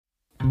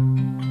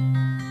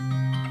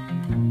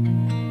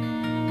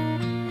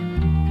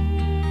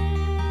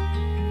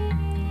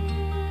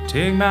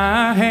Take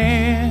my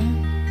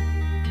hand,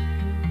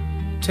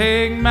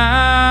 take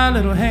my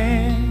little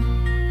hand,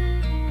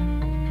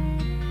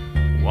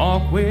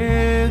 walk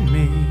with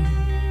me,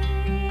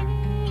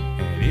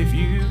 and if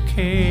you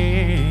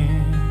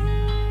can,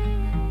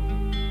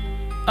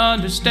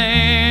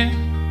 understand,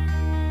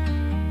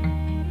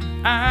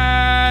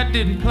 I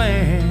didn't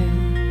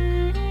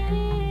plan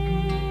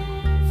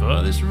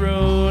for this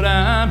road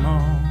I'm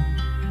on,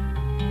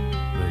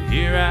 but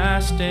here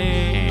I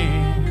stand.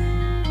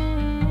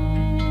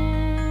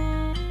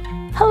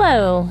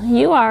 Hello,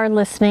 you are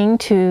listening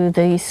to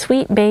the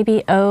Sweet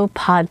Baby O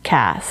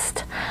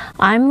podcast.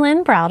 I'm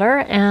Lynn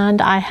Browder,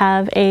 and I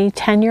have a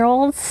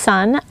 10-year-old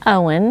son,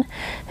 Owen,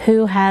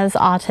 who has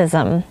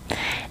autism.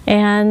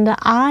 And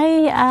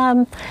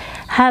I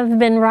have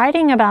been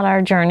writing about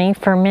our journey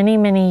for many,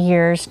 many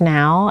years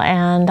now,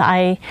 and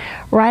I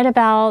write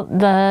about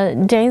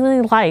the daily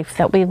life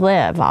that we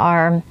live,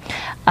 our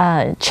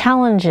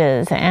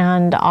challenges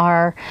and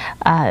our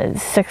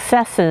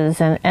successes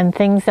and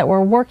things that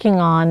we're working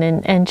on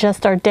and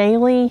just our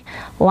daily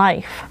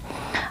life.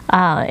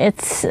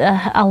 It's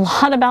a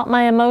lot about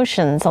my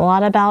emotions, a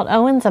lot about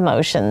Owen's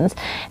emotions,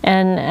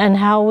 and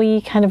how we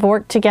kind of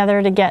work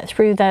together to get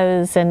through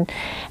those, and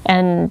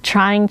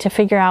trying to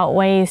figure out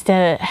ways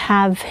to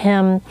have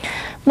him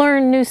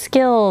learn new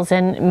skills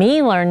and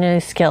me learn new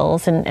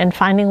skills, and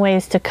finding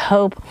ways to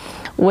cope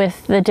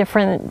with the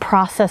different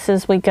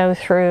processes we go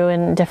through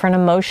and different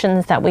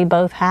emotions that we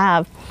both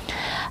have.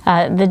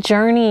 The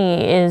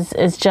journey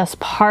is just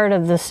part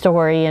of the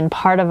story and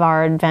part of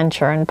our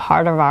adventure and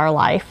part of our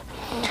life.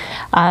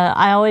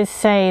 I always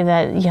say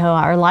that,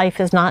 our life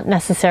is not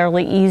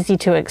necessarily easy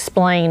to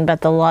explain,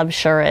 but the love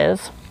sure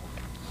is.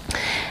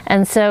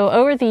 And so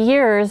over the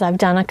years, I've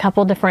done a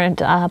couple different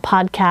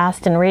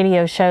podcast and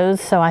radio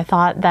shows, so I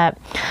thought that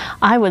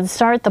I would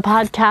start the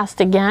podcast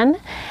again.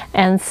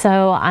 And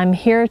so I'm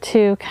here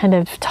to kind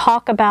of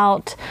talk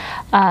about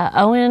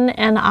Owen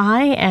and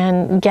I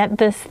and get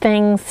this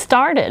thing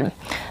started.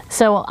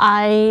 So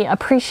I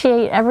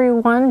appreciate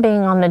everyone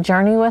being on the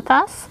journey with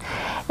us.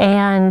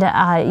 And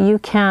you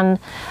can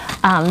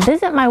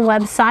visit my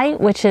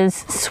website, which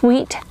is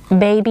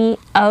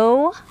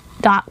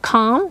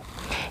sweetbabyo.com.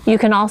 You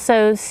can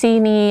also see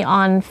me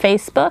on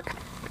Facebook.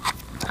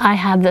 I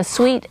have the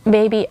Sweet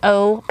Baby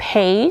O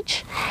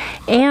page,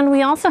 and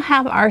we also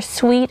have our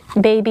Sweet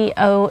Baby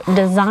O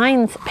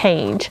Designs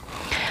page.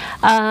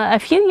 A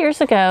few years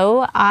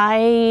ago,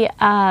 I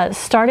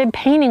started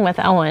painting with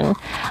Owen.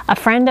 A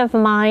friend of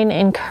mine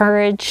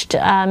encouraged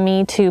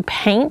me to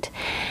paint,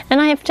 and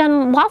I have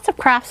done lots of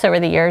crafts over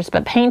the years,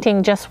 but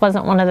painting just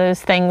wasn't one of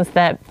those things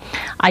that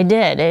I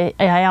did.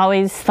 I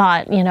always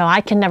thought,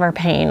 I can never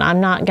paint. I'm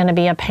not going to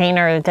be a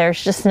painter.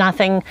 There's just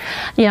nothing,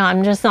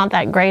 I'm just not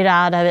that great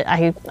at it.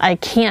 I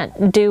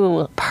can't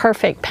do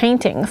perfect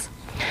paintings.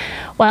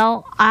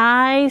 Well,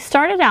 I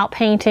started out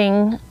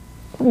painting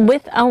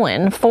with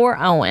Owen, for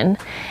Owen,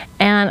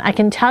 and I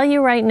can tell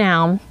you right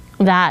now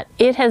that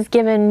it has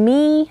given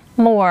me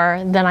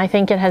more than I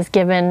think it has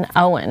given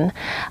Owen.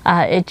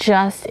 It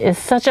just is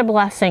such a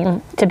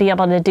blessing to be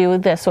able to do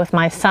this with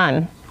my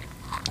son.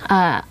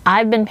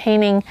 I've been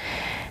painting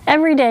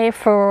every day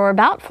for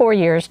about 4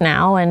 years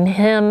now, and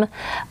him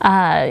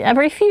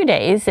every few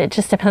days. It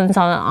just depends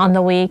on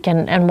the week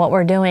and what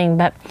we're doing,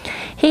 but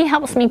he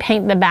helps me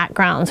paint the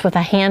backgrounds with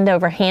a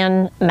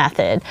hand-over-hand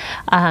method.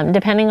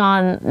 Depending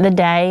on the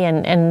day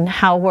and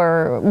how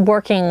we're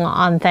working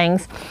on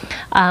things,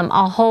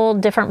 I'll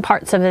hold different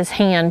parts of his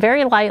hand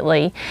very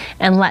lightly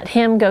and let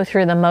him go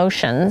through the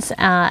motions,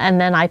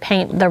 and then I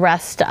paint the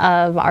rest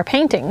of our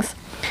paintings.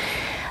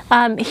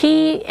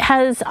 He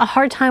has a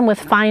hard time with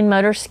fine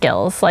motor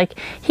skills. Like,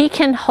 he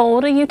can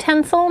hold a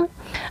utensil.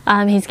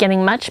 He's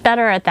getting much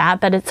better at that,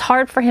 but it's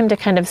hard for him to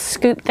kind of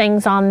scoop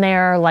things on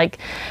there, like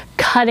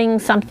cutting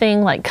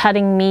something, like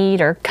cutting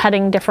meat or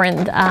cutting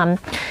different,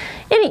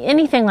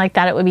 anything like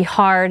that. It would be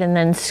hard, and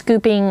then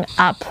scooping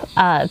up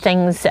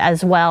things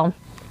as well.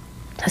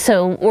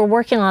 So we're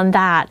working on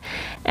that,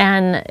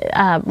 and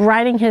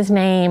writing his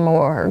name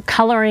or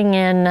coloring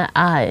in,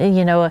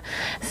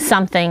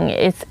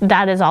 something.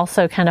 That is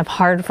also kind of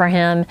hard for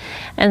him,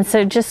 and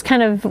so just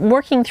kind of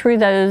working through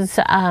those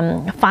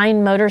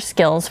fine motor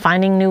skills,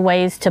 finding new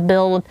ways to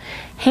build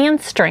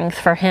hand strength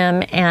for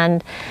him,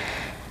 and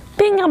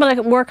being able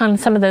to work on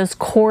some of those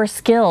core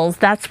skills.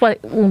 That's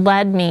what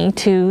led me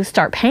to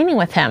start painting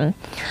with him.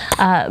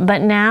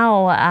 But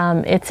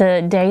now it's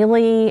a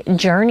daily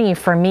journey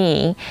for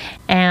me,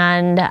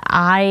 and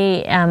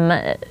I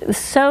am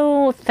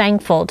so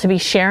thankful to be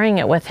sharing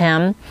it with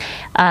him,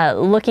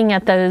 looking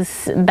at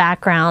those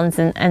backgrounds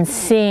and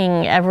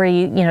seeing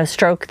every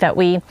stroke that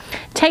we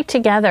take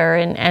together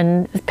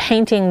and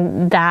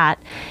painting that,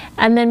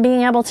 and then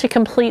being able to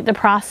complete the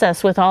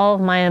process with all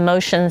of my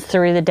emotions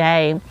through the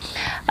day.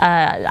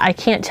 I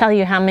can't tell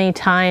you how many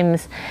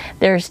times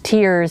there's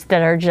tears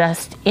that are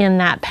just in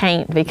that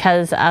paint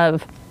because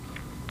of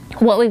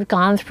what we've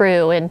gone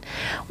through, and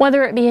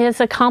whether it be his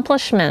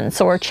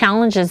accomplishments or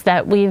challenges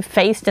that we've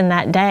faced in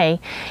that day,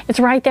 it's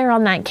right there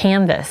on that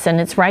canvas, and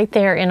it's right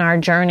there in our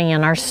journey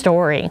and our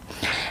story.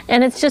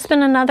 And it's just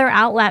been another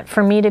outlet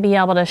for me to be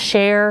able to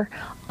share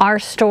our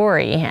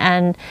story.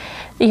 And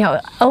you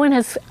know, Owen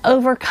has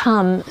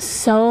overcome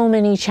so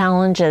many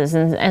challenges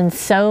and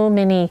so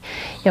many,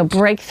 you know,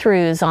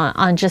 breakthroughs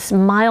on just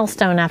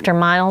milestone after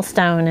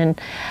milestone. And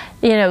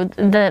you know,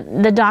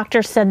 the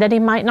doctor said that he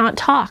might not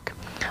talk.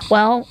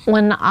 Well,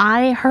 when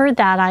I heard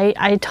that,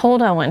 I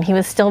told Owen, he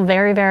was still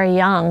very, very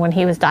young when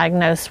he was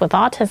diagnosed with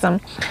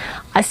autism.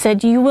 I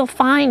said, you will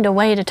find a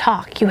way to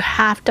talk. You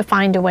have to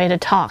find a way to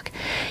talk.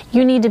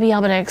 You need to be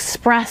able to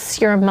express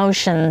your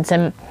emotions,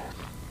 and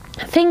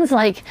things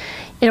like,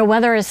 you know,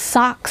 whether his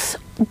socks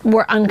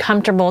were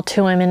uncomfortable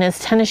to him in his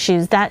tennis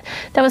shoes, that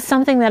was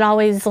something that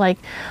always like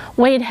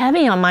weighed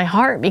heavy on my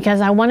heart,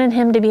 because I wanted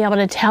him to be able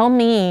to tell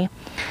me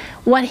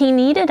what he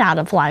needed out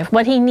of life,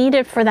 what he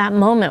needed for that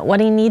moment, what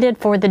he needed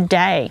for the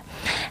day.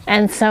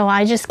 And so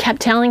I just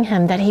kept telling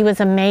him that he was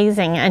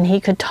amazing and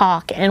he could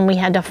talk, and we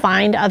had to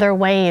find other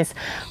ways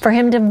for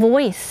him to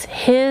voice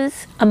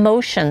his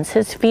emotions,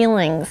 his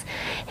feelings,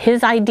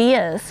 his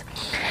ideas.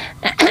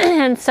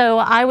 And so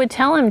I would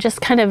tell him, just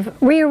kind of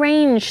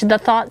rearrange the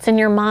thoughts in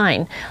your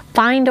mind,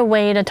 find a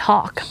way to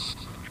talk.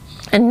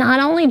 And not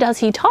only does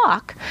he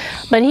talk,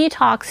 but he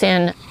talks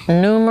in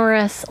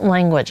numerous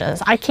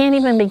languages. I can't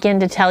even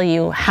begin to tell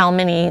you how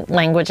many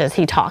languages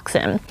he talks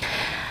in.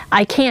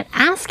 I can't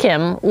ask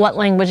him what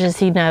languages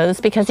he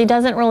knows, because he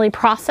doesn't really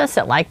process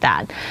it like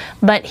that.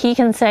 But he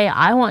can say,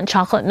 I want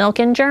chocolate milk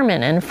in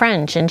German and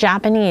French and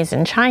Japanese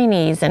and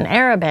Chinese and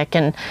Arabic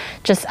and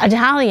just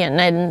Italian,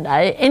 and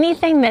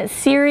anything that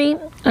Siri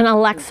and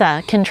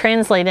Alexa can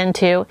translate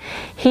into,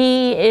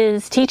 he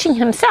is teaching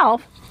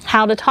himself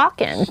how to talk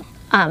in.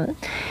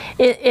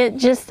 It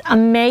just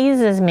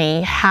amazes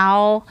me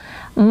how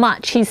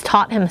much he's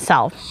taught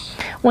himself.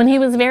 When he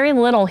was very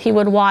little, he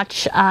would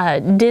watch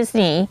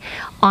Disney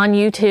on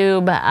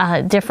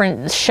YouTube,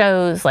 different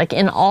shows like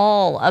in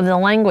all of the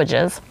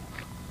languages.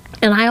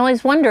 And I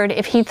always wondered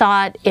if he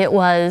thought it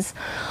was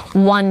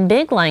one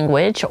big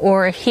language,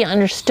 or if he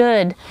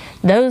understood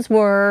those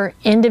were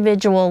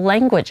individual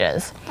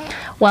languages.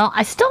 Well,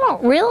 I still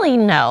don't really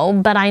know,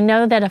 but I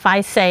know that if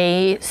I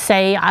say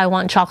I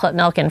want chocolate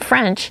milk in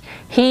French,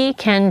 he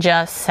can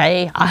just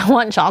say, I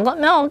want chocolate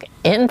milk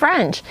in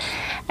French.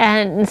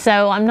 And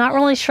so I'm not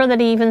really sure that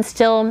he even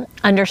still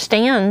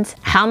understands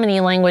how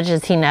many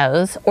languages he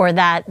knows, or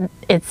that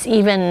it's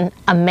even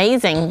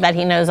amazing that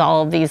he knows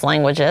all of these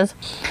languages.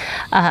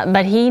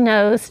 But he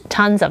knows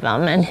tons of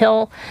them, and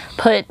he'll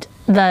put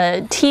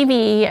the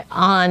TV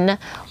on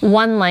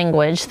one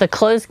language, the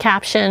closed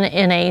caption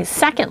in a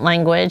second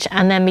language,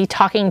 and then be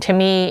talking to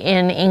me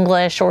in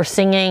English or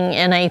singing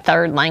in a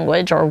third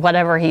language, or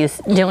whatever he's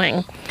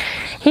doing.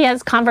 He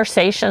has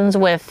conversations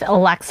with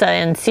Alexa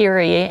and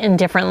Siri in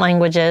different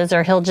languages,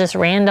 or he'll just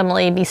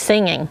randomly be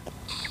singing.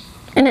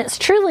 And it's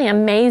truly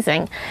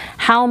amazing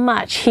how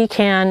much he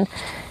can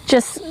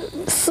just,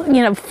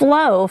 you know,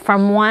 flow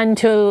from one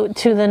to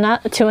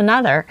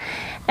another.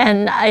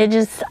 And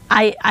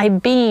I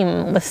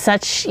beam with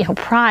such, you know,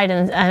 pride,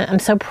 and I'm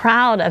so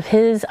proud of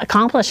his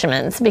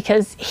accomplishments,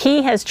 because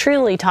he has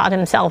truly taught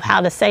himself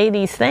how to say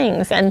these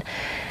things. And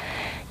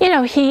you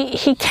know,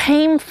 he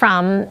came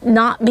from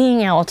not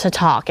being able to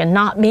talk and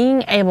not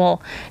being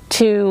able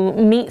to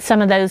meet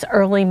some of those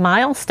early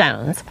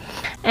milestones.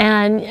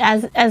 And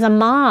as a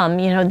mom,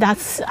 you know,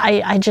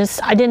 I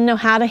didn't know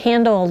how to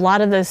handle a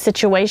lot of those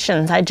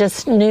situations. I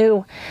just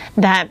knew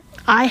that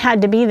I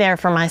had to be there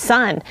for my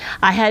son.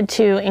 I had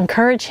to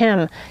encourage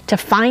him to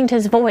find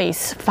his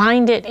voice,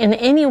 find it in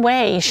any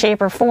way,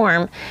 shape, or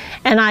form.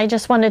 And I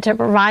just wanted to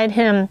provide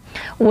him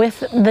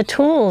with the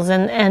tools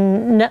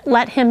and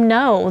let him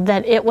know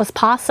that it was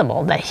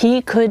possible, that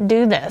he could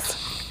do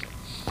this.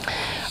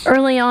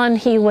 Early on,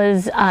 he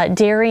was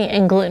dairy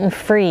and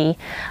gluten-free.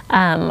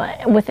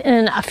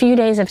 Within a few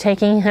days of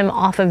taking him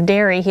off of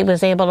dairy, he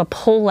was able to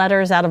pull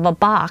letters out of a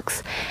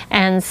box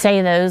and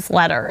say those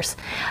letters.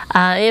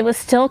 It was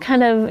still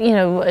kind of, you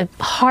know,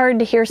 hard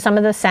to hear some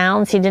of the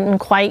sounds. He didn't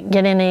quite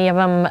get any of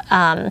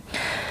them,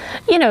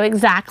 you know,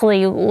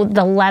 exactly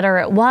the letter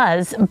it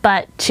was,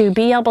 but to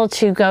be able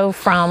to go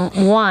from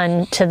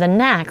one to the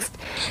next,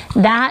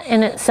 that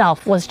in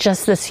itself was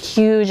just this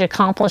huge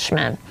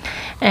accomplishment.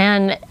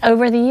 And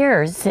over the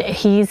years,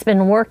 he's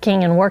been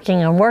working and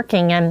working and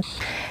working, and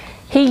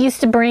he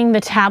used to bring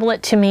the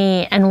tablet to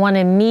me and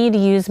wanted me to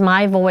use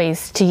my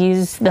voice, to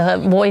use the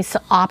voice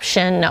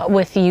option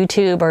with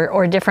YouTube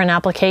or different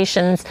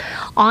applications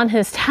on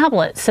his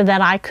tablet, so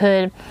that I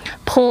could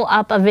pull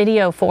up a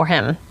video for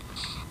him.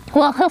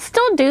 Well, he'll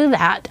still do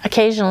that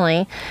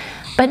occasionally,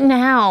 But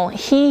now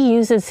he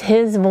uses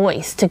his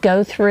voice to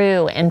go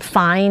through and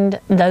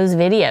find those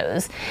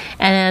videos.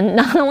 And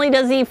not only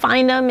does he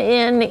find them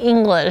in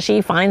English,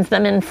 he finds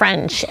them in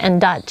French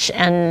and Dutch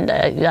and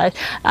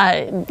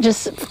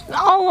just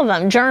all of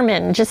them,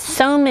 German, just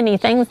so many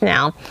things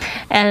now.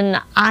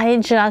 And I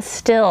just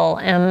still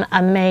am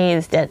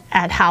amazed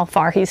at how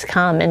far he's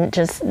come and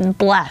just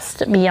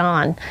blessed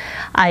beyond.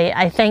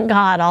 I thank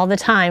God all the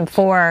time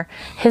for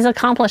his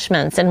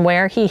accomplishments and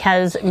where he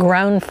has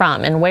grown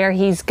from and where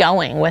he's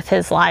going with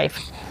his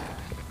life.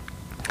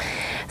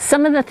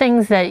 Some of the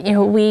things that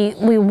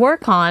we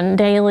work on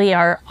daily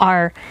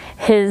are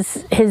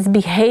his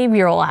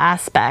behavioral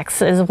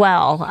aspects as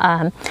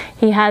well.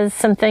 He has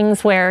some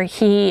things where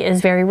he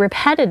is very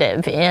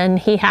repetitive and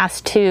he has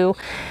to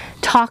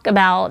talk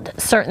about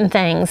certain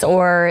things,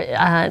 or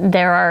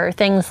there are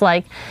things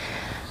like,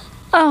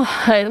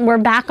 we're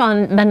back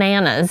on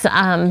bananas.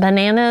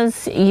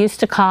 Bananas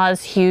used to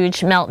cause huge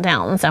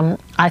meltdowns.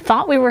 I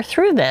thought we were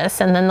through this,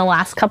 and then the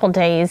last couple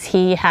days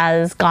he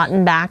has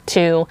gotten back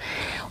to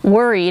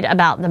worried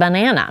about the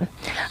banana.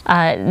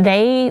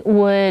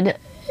 A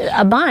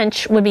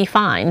bunch would be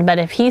fine, but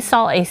if he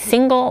saw a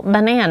single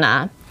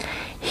banana,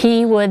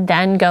 he would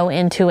then go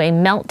into a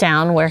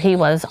meltdown where he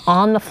was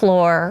on the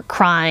floor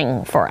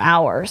crying for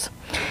hours.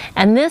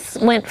 And this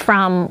went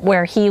from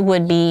where he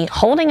would be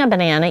holding a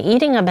banana,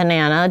 eating a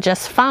banana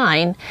just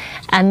fine,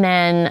 and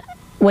then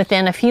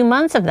within a few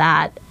months of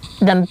that,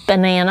 the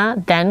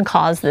banana then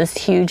caused this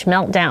huge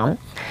meltdown.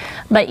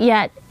 But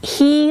yet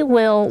he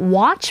will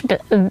watch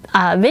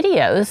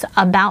videos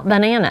about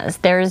bananas.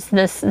 There's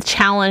this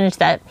challenge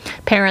that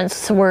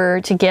parents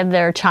were to give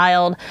their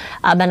child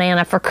a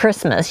banana for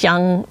Christmas,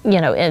 young,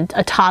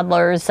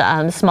 toddlers,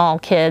 small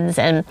kids,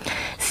 and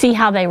see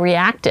how they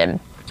reacted.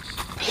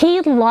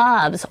 He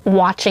loves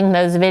watching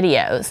those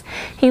videos.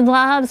 He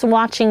loves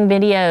watching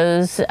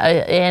videos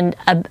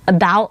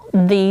about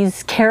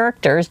these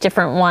characters,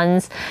 different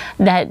ones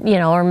that,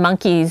 are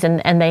monkeys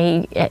and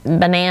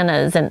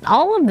bananas and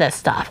all of this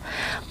stuff.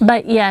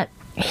 But yet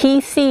he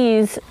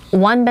sees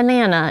one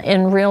banana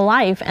in real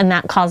life and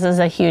that causes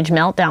a huge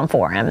meltdown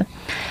for him.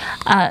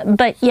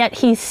 But yet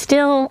he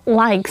still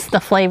likes the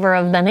flavor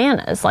of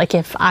bananas. Like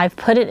if I've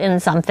put it in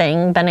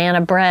something,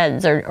 banana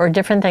breads or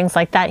different things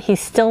like that, he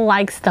still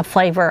likes the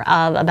flavor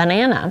of a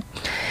banana.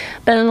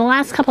 But in the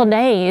last couple of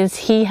days,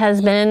 he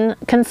has been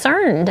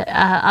concerned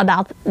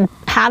about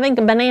having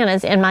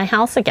bananas in my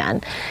house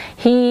again.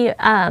 He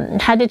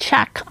had to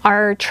check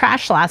our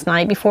trash last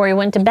night before he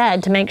went to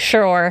bed to make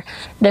sure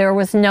there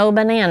was no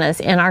bananas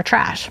in our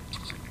trash.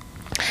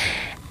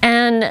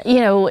 And,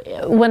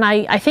 when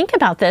I think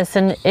about this,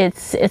 and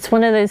it's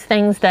one of those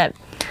things that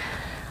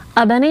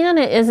a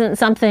banana isn't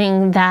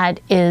something that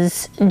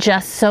is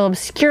just so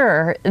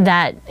obscure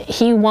that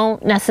he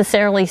won't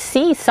necessarily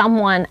see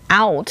someone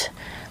out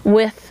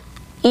with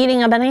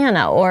eating a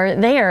banana or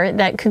there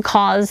that could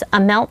cause a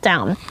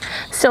meltdown.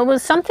 So it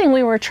was something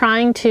we were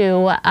trying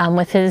to,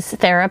 with his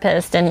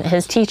therapist and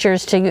his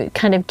teachers, to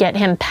kind of get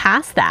him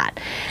past that.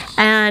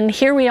 And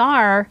here we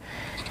are,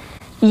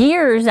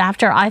 years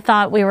after I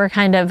thought we were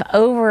kind of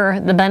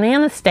over the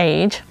banana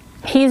stage,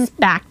 he's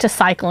back to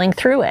cycling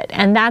through it.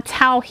 And that's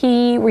how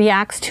he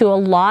reacts to a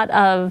lot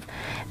of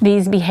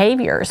these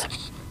behaviors.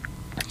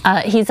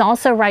 He's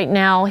also right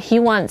now, he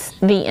wants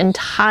the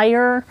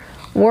entire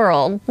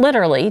world,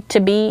 literally, to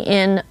be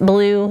in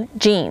blue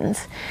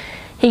jeans.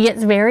 He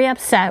gets very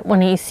upset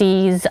when he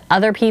sees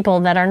other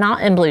people that are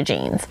not in blue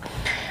jeans.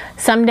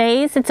 Some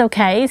days it's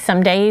okay,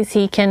 some days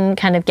he can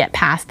kind of get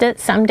past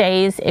it, some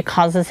days it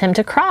causes him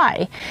to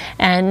cry.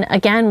 And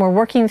again, we're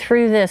working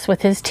through this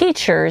with his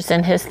teachers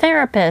and his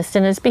therapist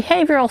and his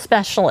behavioral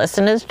specialist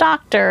and his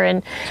doctor,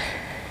 and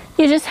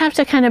you just have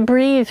to kind of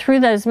breathe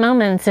through those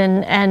moments.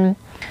 And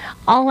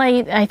all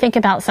I think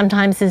about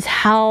sometimes is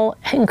how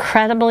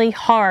incredibly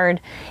hard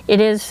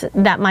it is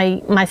that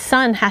my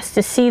son has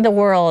to see the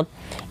world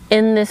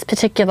in this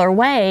particular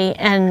way,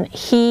 and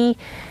he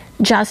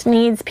just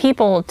needs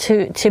people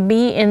to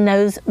be in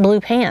those blue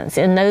pants,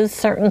 in those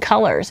certain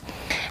colors.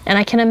 And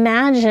I can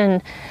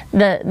imagine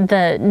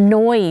the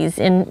noise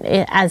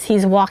as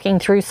he's walking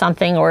through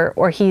something,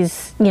 or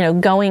he's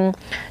going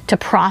to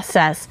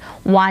process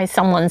why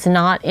someone's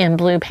not in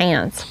blue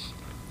pants.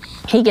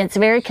 He gets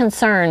very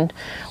concerned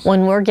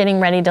when we're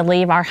getting ready to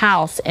leave our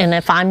house, and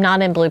if I'm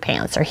not in blue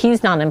pants or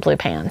he's not in blue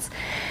pants.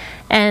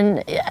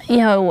 And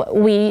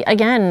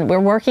we're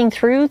working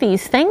through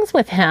these things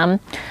with him,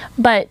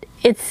 but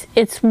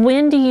it's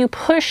when do you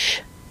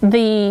push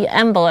the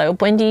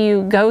envelope? When do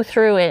you go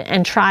through it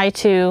and try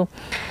to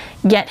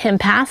get him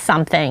past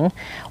something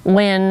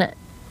when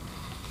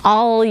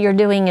all you're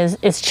doing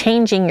is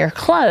changing your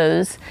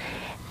clothes?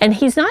 And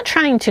he's not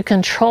trying to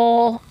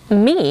control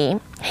me.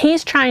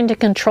 He's trying to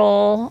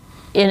control,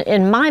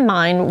 in my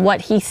mind,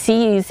 what he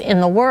sees in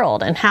the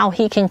world and how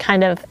he can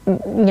kind of,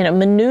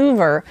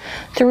 maneuver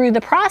through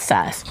the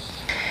process.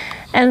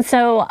 And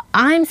so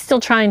I'm still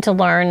trying to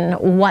learn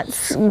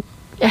what's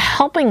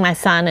helping my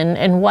son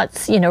and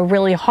what's,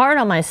 really hard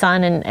on my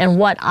son and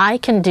what I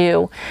can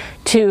do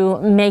to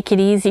make it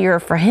easier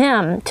for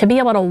him to be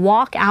able to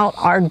walk out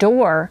our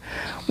door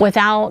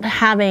without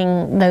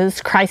having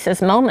those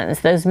crisis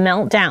moments, those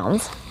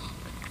meltdowns.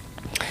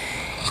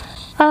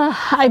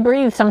 I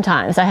breathe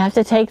sometimes. I have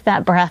to take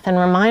that breath and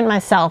remind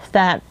myself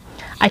that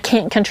I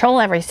can't control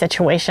every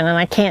situation and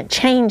I can't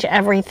change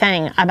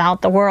everything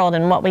about the world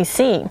and what we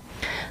see.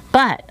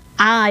 But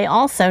I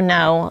also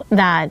know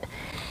that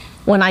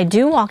when I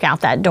do walk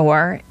out that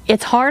door,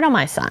 it's hard on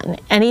my son.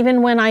 And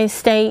even when I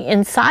stay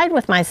inside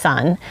with my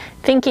son,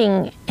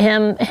 thinking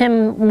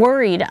him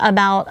worried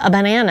about a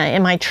banana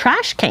in my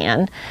trash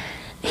can,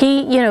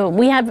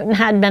 we haven't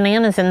had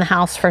bananas in the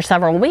house for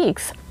several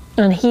weeks,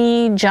 and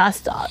he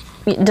just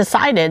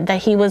decided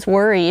that he was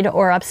worried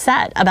or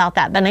upset about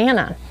that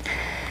banana.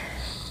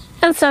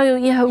 And so,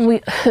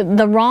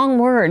 the wrong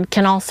word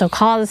can also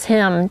cause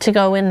him to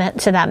go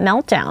into that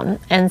meltdown.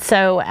 And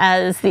so,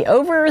 as the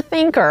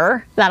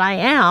overthinker that I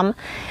am,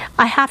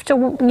 I have to,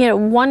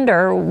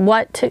 wonder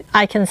what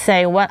I can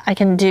say, what I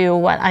can do,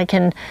 what I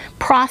can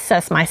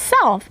process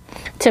myself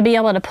to be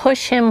able to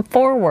push him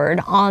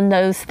forward on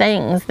those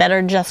things that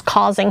are just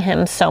causing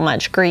him so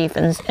much grief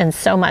and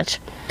so much.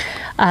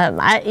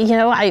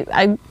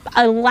 I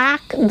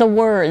lack the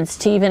words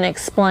to even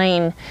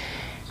explain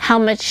how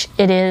much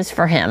it is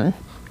for him.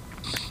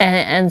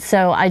 And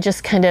so I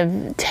just kind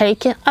of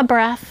take a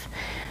breath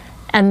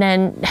and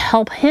then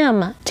help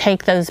him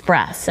take those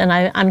breaths. And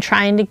I'm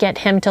trying to get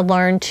him to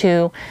learn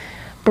to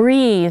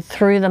breathe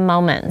through the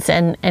moments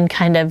and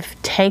kind of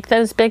take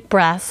those big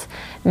breaths,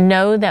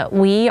 know that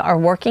we are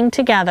working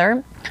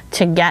together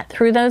to get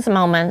through those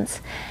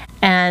moments,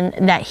 and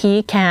that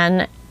he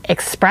can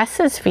express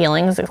his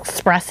feelings,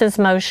 express his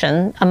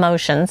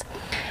emotions,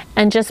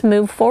 and just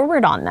move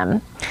forward on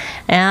them.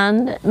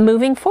 And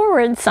moving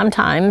forward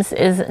sometimes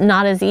is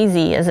not as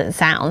easy as it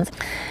sounds.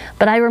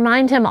 But I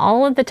remind him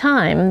all of the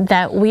time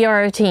that we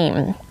are a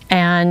team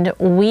and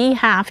we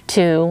have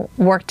to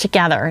work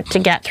together to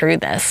get through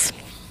this.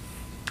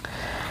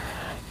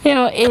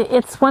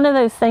 It's one of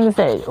those things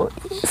that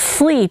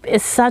sleep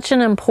is such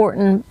an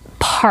important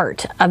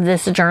part of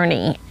this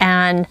journey,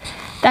 and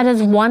that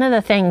is one of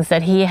the things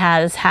that he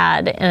has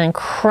had an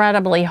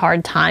incredibly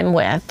hard time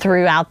with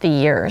throughout the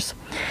years.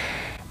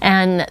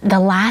 And the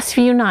last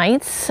few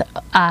nights,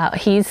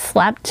 he's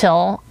slept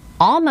till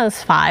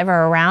almost 5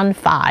 or around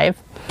 5,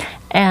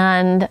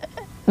 and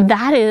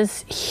that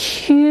is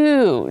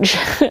huge.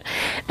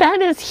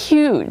 That is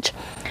huge.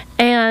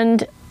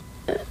 And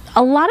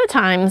a lot of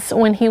times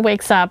when he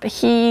wakes up,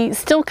 he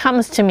still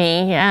comes to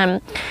me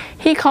and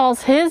he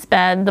calls his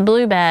bed the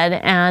blue bed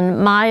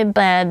and my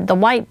bed the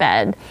white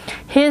bed.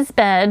 His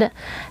bed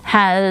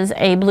has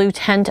a blue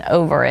tent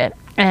over it,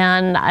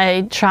 and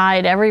I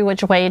tried every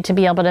which way to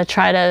be able to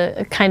try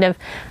to kind of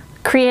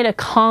create a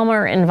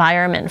calmer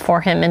environment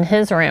for him in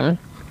his room.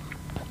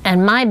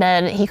 And my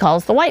bed he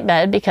calls the white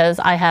bed because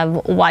I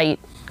have white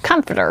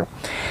comforter.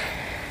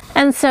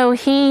 And so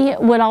he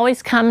would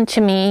always come to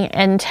me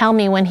and tell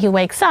me when he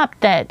wakes up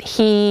that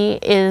he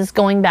is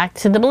going back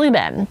to the blue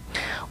bed.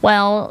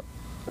 Well,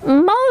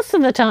 most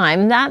of the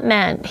time that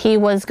meant he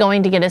was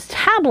going to get his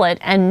tablet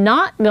and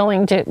not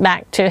going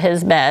back to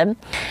his bed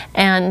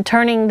and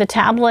turning the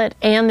tablet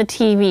and the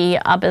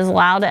TV up as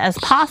loud as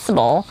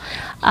possible,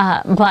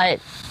 but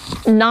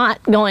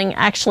not going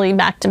actually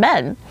back to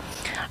bed.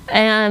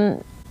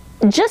 And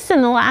just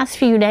in the last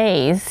few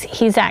days,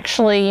 he's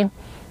actually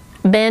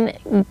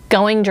been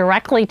going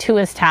directly to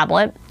his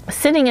tablet,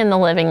 sitting in the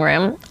living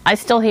room. I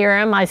still hear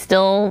him. I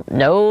still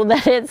know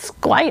that it's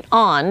quite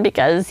on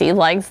because he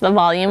likes the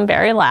volume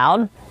very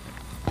loud.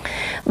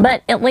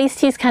 But at least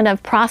he's kind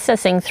of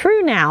processing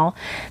through now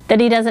that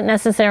he doesn't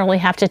necessarily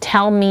have to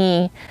tell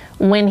me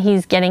when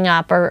he's getting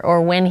up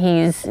or when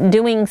he's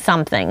doing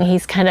something.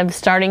 He's kind of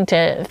starting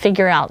to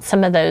figure out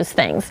some of those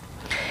things.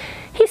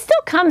 He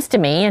still comes to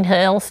me and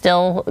he'll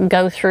still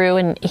go through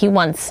and he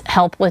wants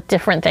help with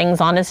different things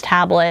on his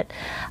tablet,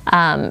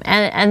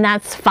 and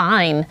that's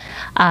fine,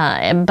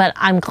 but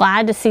I'm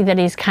glad to see that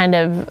he's kind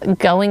of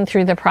going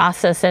through the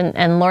process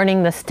and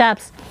learning the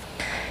steps.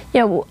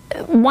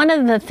 One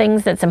of the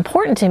things that's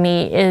important to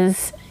me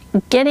is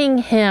getting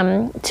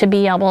him to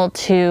be able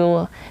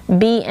to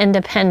be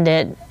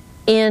independent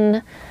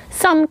in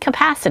some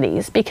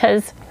capacities,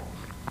 because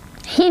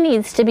he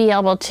needs to be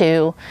able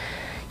to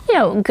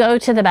go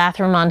to the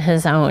bathroom on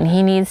his own.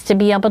 He needs to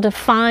be able to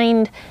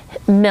find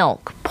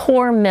milk,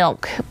 pour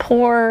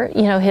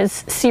his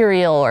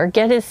cereal or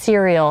get his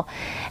cereal.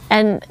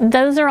 And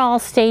those are all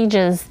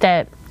stages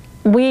that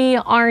we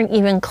aren't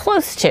even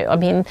close to. I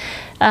mean,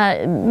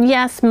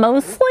 yes,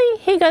 mostly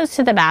he goes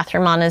to the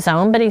bathroom on his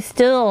own, but he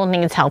still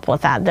needs help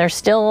with that. There's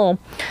still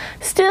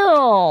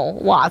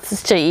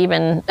lots to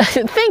even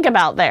think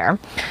about there.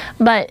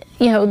 But,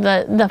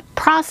 the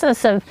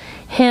process of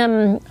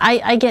him,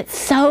 I get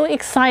so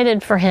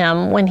excited for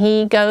him when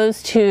he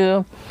goes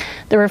to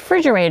the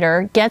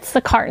refrigerator, gets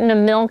the carton of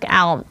milk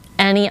out,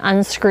 and he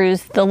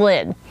unscrews the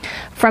lid.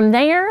 From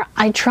there,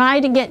 I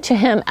try to get to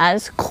him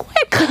as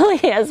quick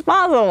quickly as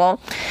possible,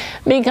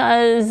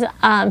 because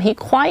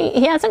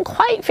he hasn't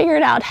quite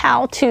figured out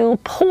how to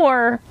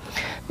pour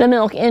the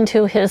milk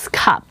into his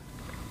cup.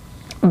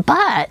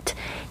 But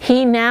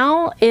he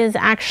now is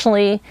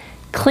actually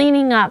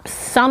cleaning up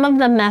some of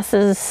the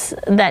messes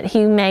that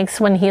he makes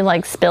when he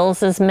like spills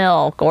his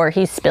milk or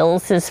he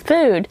spills his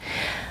food.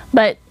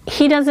 But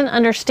he doesn't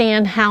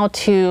understand how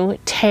to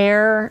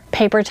tear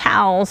paper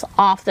towels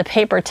off the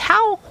paper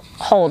towel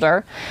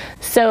holder.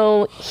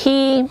 So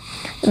he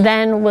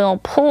then will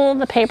pull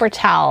the paper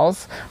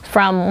towels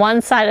from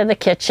one side of the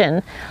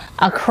kitchen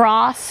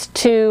across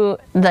to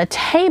the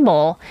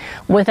table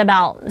with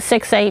about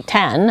 6, 8,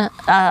 10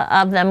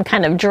 of them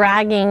kind of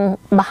dragging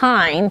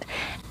behind,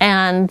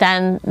 and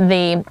then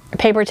the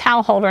paper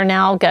towel holder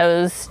now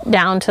goes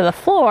down to the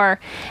floor,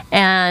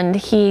 and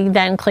he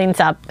then cleans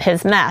up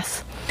his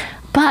mess.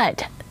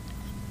 But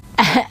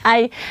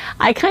I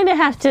kind of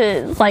have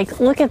to like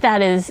look at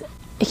that as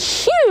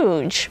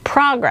huge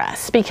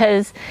progress,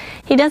 because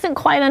he doesn't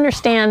quite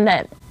understand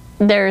that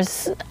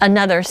there's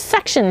another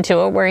section to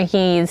it where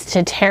he needs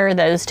to tear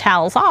those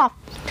towels off.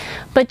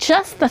 But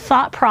just the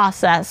thought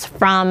process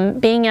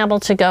from being able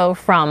to go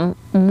from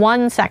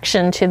one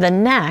section to the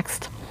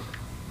next,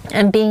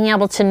 and being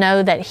able to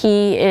know that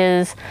he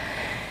is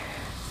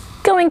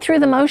going through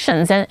the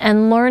motions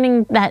and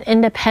learning that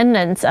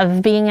independence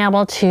of being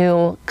able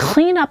to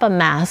clean up a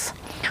mess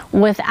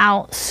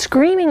without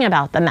screaming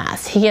about the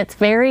mess. He gets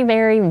very,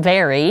 very,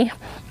 very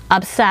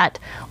upset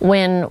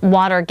when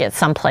water gets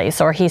someplace,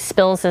 or he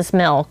spills his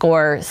milk,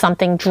 or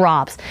something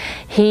drops.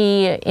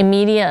 He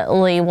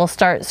immediately will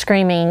start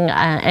screaming,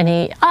 and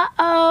he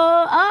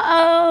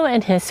uh-oh,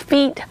 and his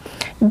feet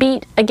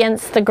beat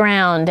against the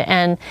ground,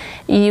 and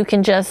you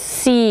can just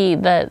see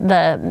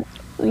the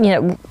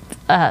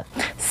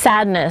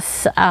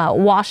sadness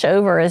wash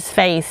over his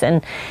face.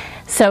 And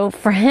so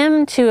for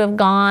him to have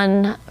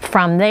gone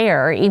from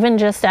there, even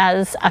just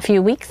as a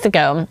few weeks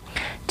ago,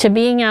 to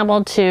being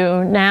able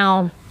to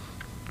now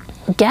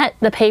get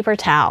the paper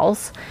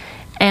towels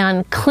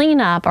and clean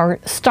up or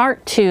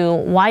start to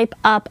wipe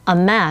up a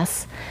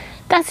mess,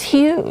 that's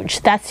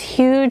huge. That's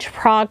huge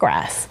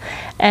progress.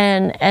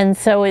 And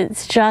so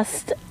it's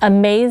just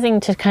amazing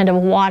to kind of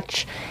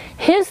watch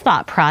his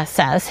thought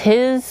process,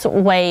 his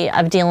way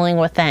of dealing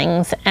with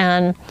things.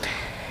 And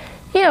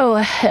you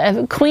know,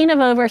 queen of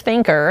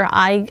overthinker,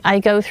 I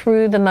go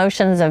through the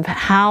motions of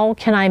how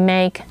can I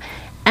make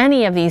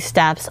any of these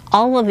steps,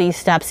 all of these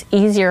steps,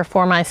 easier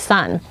for my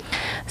son.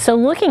 So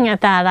looking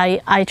at that,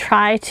 I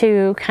try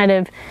to kind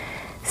of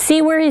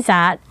see where he's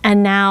at.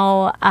 And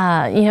now,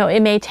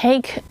 it may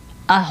take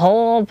a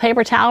whole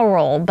paper towel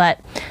roll, but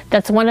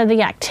that's one of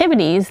the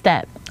activities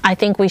that I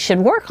think we should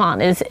work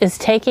on, is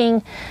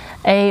taking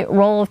a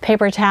roll of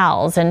paper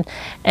towels. And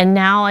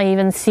now I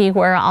even see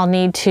where I'll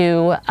need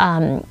to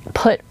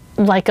put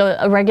like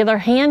a regular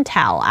hand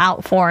towel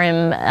out for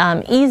him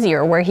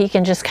easier, where he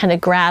can just kind of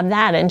grab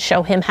that and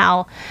show him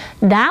how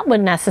that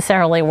would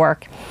necessarily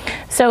work.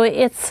 So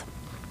it's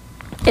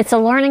a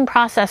learning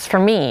process for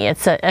me.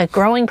 It's a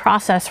growing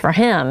process for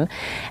him.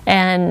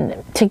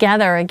 And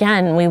together,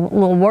 again, we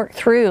will work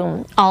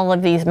through all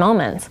of these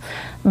moments.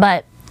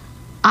 But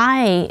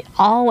I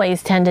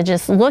always tend to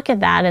just look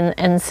at that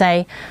and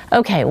say,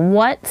 okay,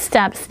 what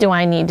steps do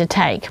I need to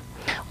take?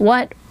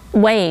 What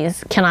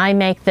ways can I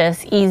make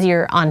this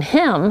easier on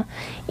him,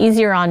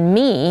 easier on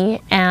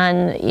me?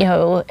 And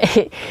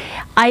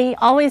I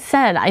always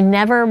said I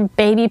never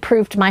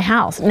baby-proofed my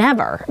house,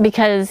 never,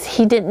 because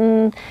he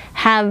didn't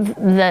have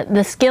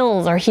the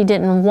skills, or he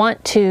didn't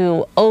want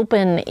to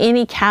open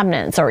any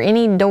cabinets or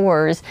any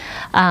doors.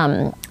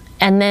 And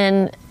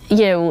then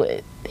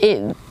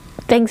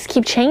things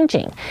keep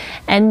changing,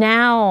 and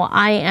now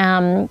I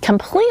am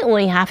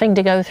completely having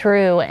to go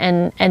through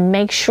and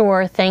make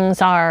sure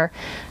things are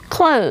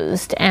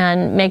closed,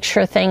 and make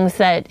sure things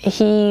that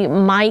he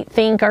might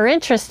think are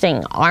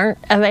interesting aren't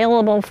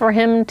available for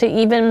him to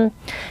even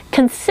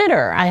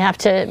consider. I have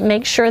to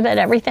make sure that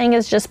everything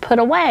is just put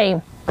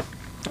away.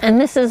 And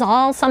this is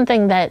all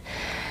something that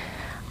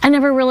I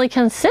never really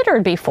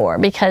considered before,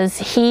 because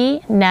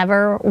he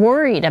never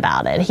worried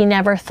about it. He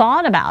never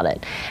thought about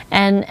it.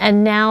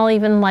 And now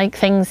even like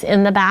things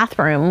in the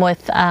bathroom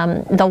with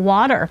the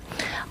water,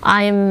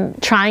 I'm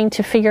trying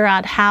to figure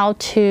out how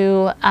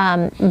to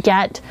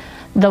get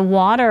the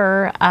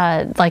water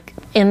like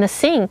in the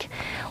sink,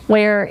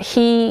 where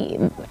he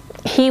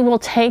will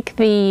take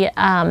the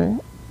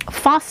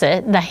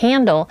faucet, the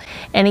handle,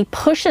 and he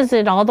pushes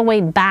it all the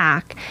way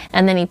back,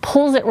 and then he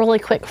pulls it really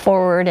quick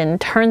forward and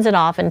turns it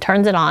off and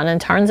turns it on and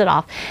turns it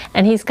off,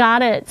 and he's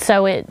got it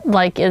so it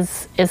like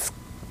is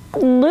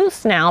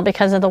loose now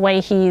because of the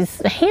way he's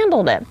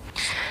handled it.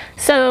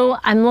 So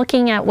I'm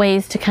looking at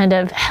ways to kind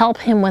of help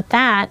him with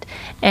that,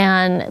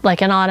 and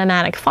like an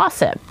automatic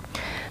faucet.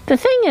 The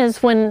thing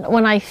is,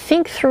 when I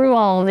think through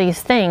all of these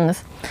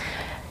things,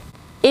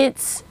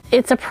 it's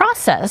a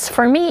process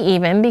for me,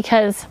 even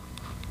because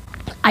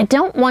I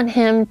don't want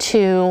him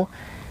to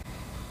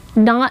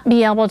not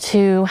be able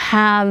to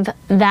have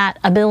that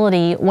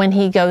ability when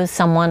he goes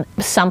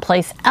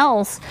someplace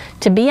else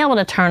to be able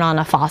to turn on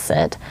a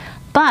faucet,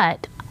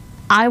 but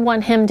I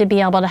want him to be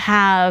able to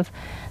have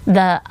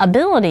the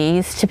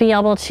abilities to be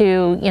able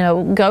to,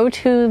 go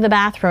to the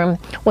bathroom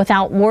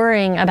without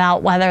worrying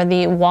about whether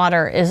the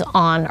water is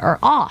on or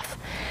off.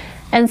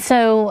 And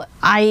so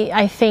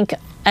I think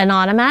an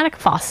automatic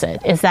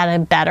faucet, is that a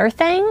better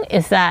thing?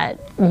 Is that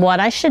what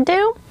I should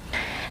do?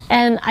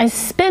 And I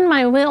spin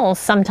my wheels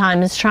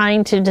sometimes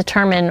trying to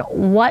determine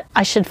what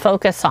I should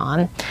focus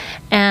on.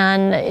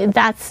 And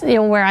that's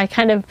where I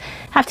kind of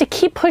have to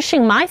keep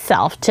pushing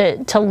myself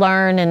to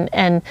learn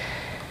and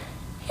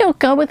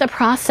go with the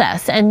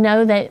process and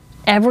know that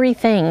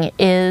everything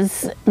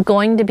is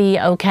going to be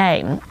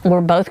okay. We're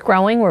both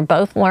growing, we're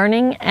both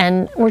learning,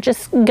 and we're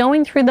just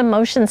going through the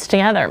motions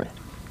together.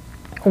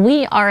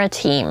 We are a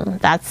team.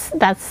 That's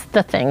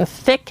the thing.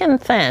 Thick and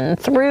thin,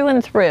 through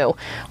and through,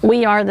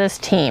 we are this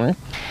team.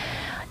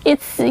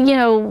 It's,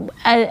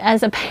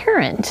 as a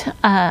parent,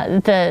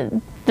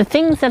 the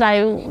things that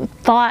I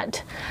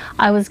thought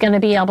I was going to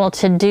be able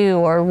to do,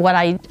 or what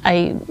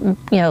I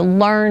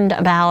learned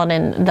about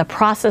and the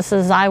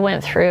processes I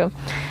went through,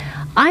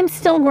 I'm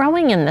still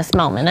growing in this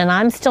moment, and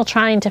I'm still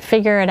trying to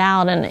figure it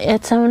out. And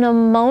it's an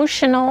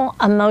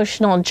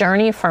emotional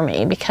journey for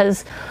me,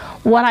 because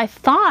what I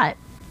thought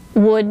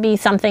would be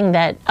something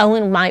that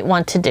Owen might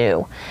want to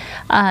do,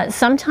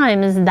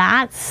 sometimes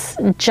that's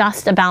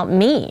just about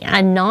me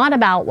and not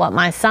about what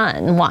my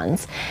son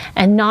wants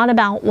and not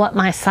about what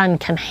my son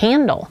can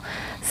handle.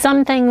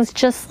 Some things,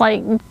 just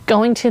like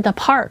going to the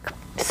park,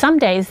 some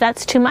days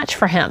that's too much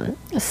for him.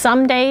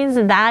 Some days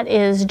that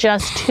is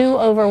just too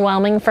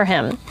overwhelming for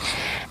him.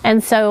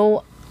 And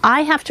so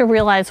I have to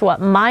realize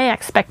what my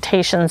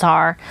expectations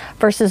are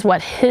versus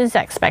what his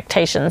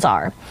expectations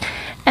are.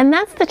 And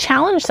that's the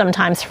challenge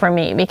sometimes for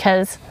me,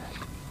 because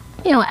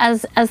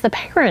as the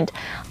parent,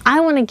 I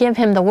want to give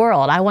him the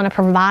world. I want to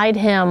provide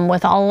him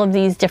with all of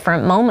these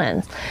different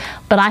moments.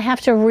 But I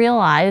have to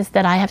realize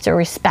that I have to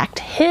respect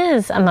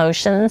his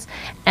emotions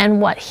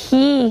and what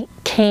he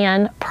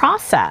can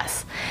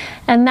process.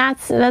 And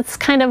that's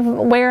kind of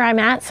where I'm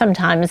at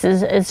sometimes,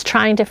 is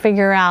trying to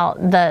figure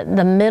out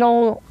the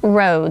middle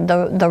road,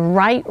 the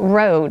right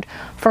road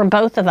for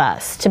both of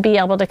us to be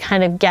able to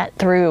kind of get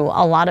through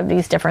a lot of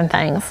these different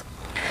things.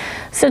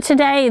 So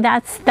today,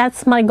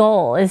 that's my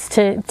goal, is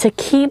to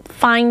keep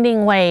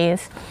finding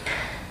ways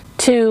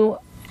to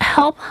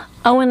help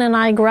Owen and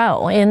I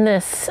grow in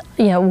this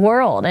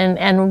world,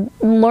 and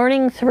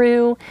learning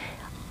through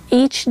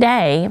each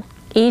day,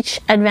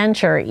 each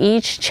adventure,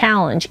 each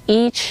challenge,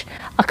 each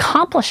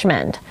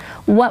accomplishment,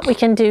 what we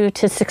can do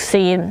to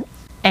succeed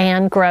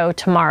and grow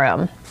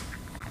tomorrow.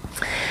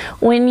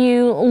 When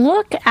you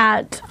look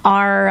at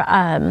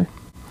our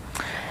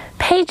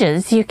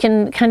pages, you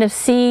can kind of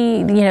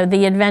see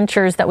the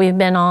adventures that we've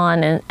been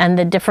on, and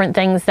the different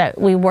things that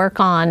we work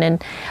on.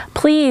 And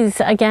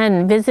please,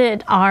 again,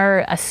 visit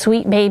our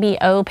Sweet Baby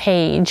O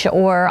page,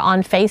 or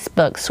on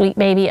Facebook, Sweet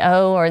Baby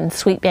O, or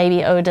Sweet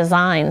Baby O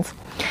Designs.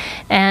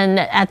 And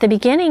at the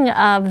beginning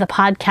of the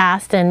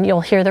podcast, and you'll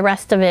hear the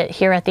rest of it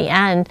here at the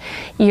end,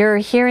 you're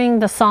hearing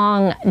the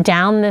song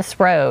Down This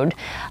Road.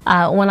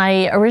 When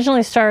I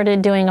originally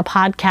started doing a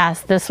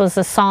podcast, this was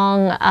a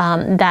song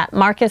that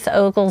Marcus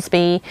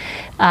Oglesby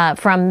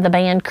from the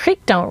band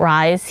Creek Don't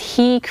Rise,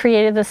 he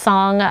created the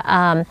song,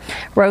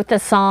 wrote the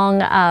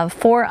song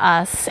for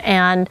us,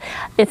 and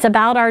it's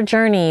about our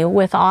journey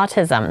with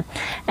autism.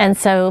 And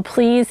so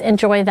please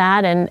enjoy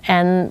that,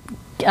 and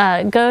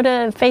go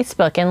to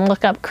Facebook and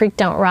look up Creek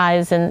Don't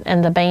Rise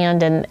and the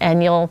band,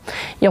 and you'll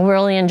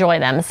really enjoy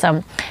them.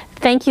 So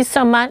thank you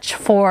so much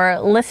for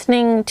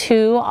listening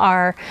to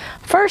our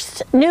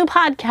first new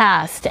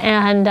podcast,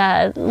 and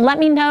let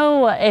me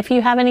know if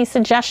you have any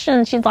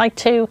suggestions you'd like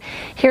to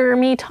hear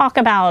me talk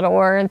about,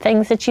 or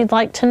things that you'd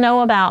like to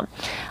know about.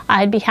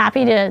 I'd be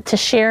happy to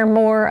share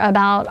more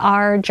about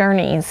our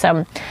journey.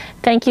 So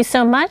thank you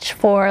so much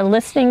for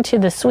listening to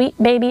the Sweet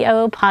Baby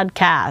O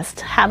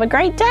podcast. Have a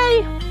great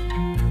day.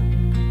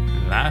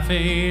 Life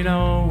ain't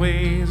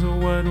always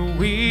what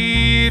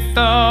we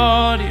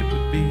thought it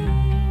would be.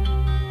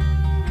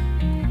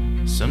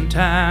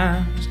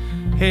 Sometimes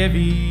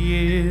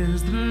heavy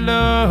is the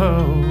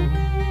load.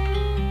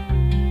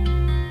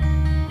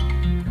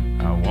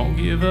 I won't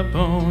give up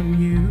on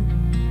you.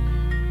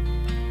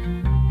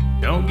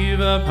 Don't give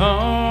up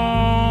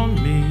on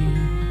me.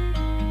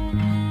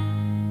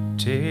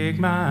 Take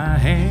my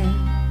hand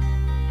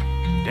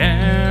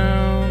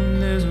down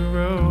this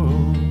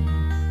road.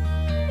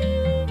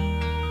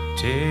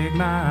 Take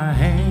my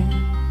hand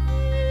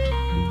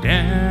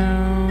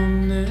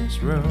down this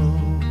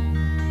road,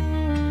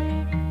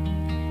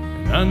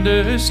 and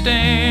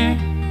understand,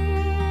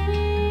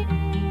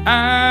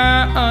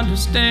 I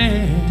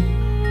understand,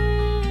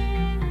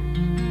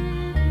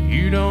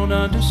 you don't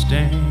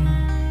understand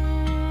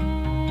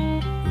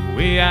the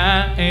way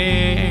I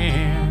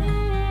am.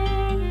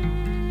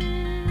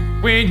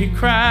 When you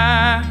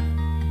cry,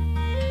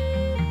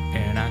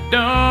 and I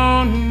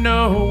don't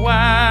know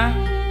why,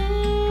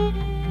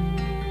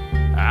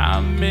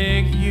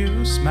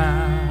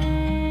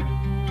 smile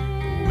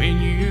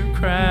when you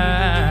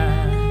cry.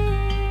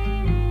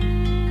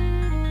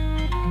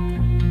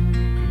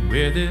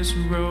 Where this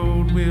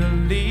road will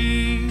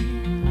lead,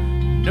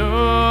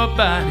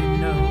 nobody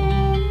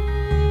knows.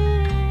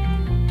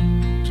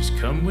 Just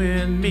come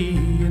with me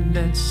and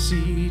let's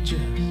see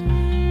just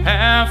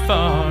how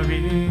far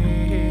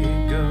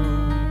it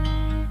goes.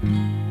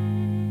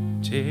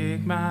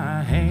 Take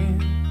my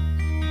hand,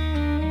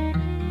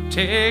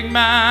 take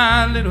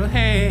my little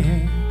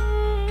hand,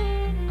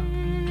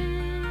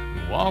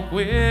 walk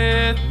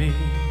with me,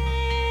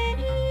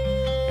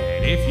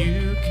 and if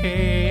you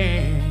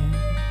can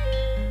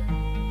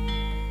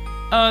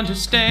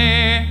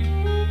understand,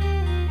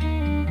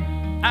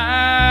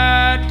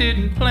 I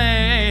didn't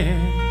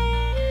plan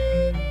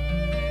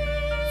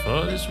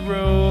for this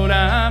road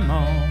I'm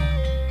on,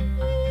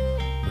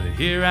 but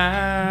here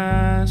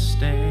I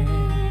stand.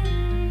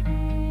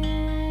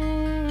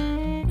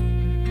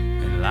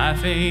 And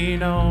life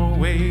ain't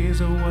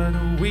always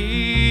what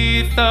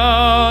we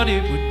thought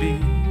it would be.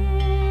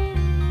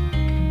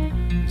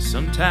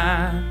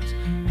 Sometimes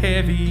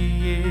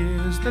heavy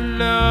is the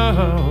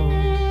load.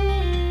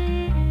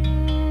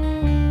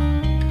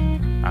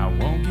 I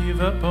won't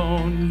give up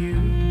on you.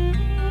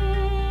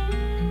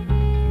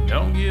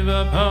 Don't give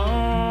up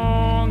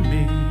on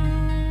me.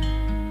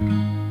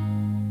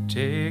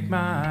 Take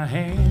my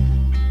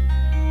hand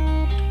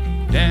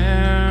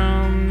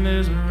down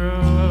this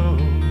road.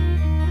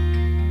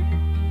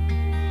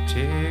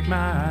 Take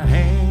my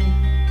hand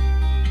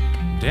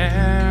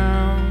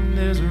down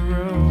this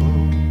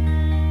road.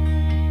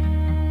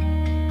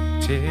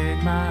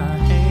 Take my